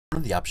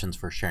One of the options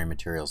for sharing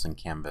materials in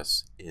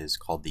Canvas is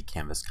called the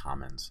Canvas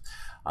Commons.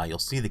 You'll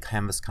see the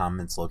Canvas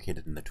Commons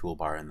located in the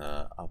toolbar in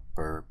the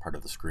upper part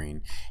of the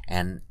screen,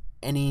 and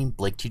any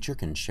Blake teacher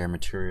can share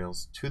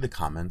materials to the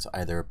Commons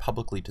either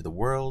publicly to the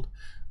world,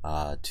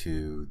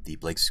 to the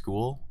Blake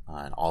School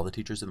and all the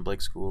teachers in the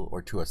Blake School,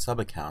 or to a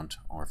sub-account,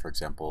 or for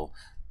example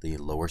the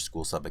lower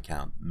school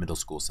sub-account, middle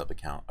school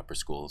sub-account, upper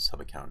school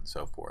sub-account, and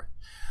so forth.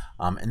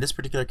 In this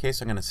particular case,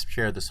 I'm going to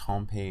share this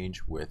home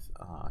page with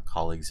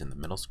colleagues in the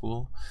middle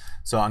school.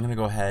 So I'm going to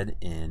go ahead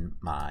in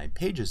my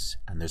pages,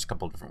 and there's a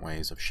couple of different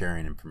ways of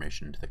sharing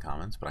information into the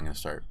Commons, but I'm going to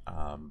start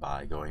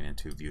by going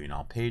into viewing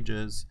all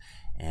pages,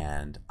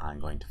 and I'm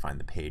going to find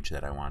the page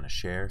that I want to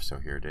share. So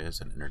here it is,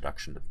 an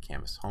introduction to the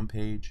Canvas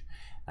homepage.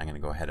 I'm going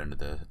to go ahead under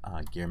the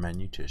gear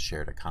menu to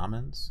share to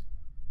Commons.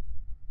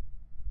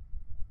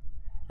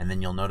 And then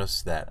you'll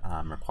notice that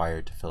I'm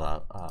required to fill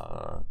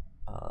out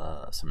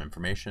some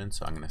information.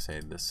 So I'm going to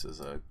say this is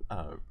a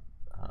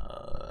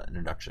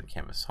introduction to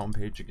Canvas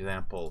homepage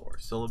example or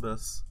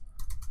syllabus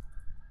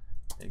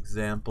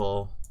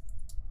example,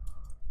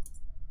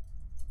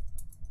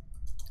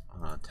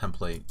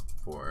 template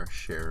for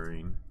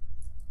sharing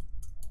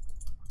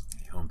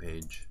a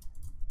homepage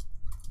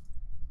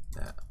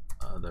that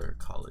other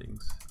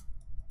colleagues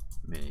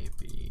may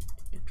be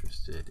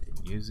interested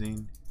in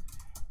using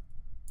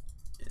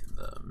in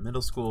the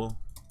middle school.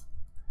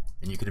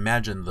 And you can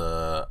imagine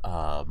the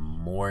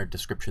more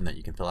description that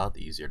you can fill out,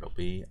 the easier it'll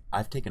be.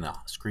 I've taken a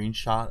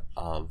screenshot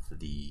of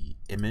the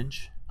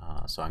image,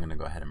 so I'm going to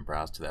go ahead and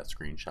browse to that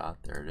screenshot.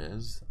 There it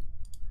is,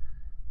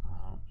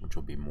 which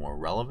will be more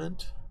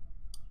relevant.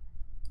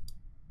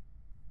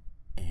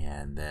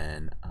 And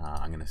then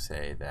I'm going to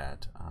say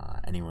that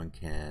anyone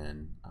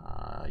can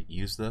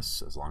use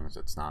this as long as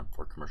it's not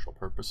for commercial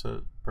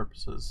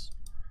purposes.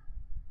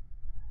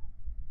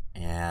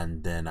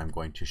 And then I'm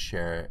going to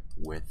share it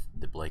with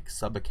the Blake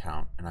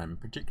sub-account, and in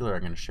particular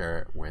I'm going to share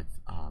it with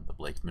the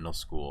Blake Middle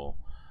School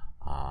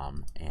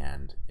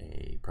and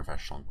a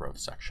professional growth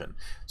section.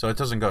 So it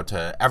doesn't go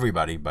to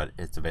everybody, but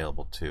it's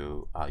available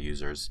to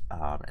users,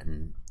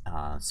 and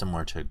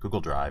similar to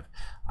Google Drive,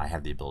 I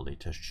have the ability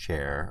to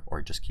share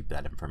or just keep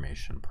that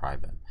information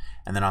private.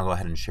 And then I'll go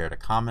ahead and share to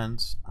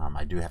Commons.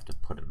 I do have to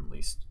put in at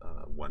least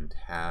one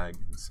tag,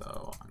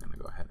 so I'm going to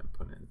go ahead and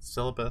put in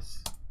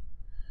syllabus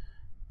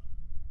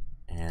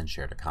and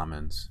share to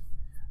Commons.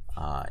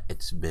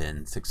 It's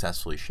been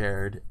successfully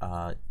shared.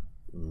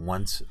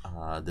 Once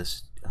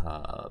this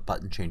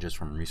button changes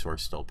from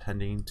resource still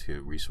pending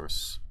to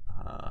resource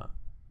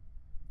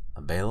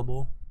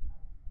available,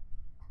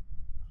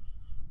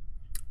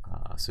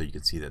 so you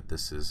can see that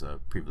this is a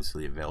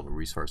previously available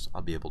resource,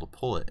 I'll be able to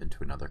pull it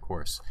into another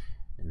course.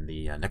 In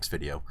the next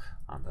video,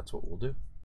 that's what we'll do.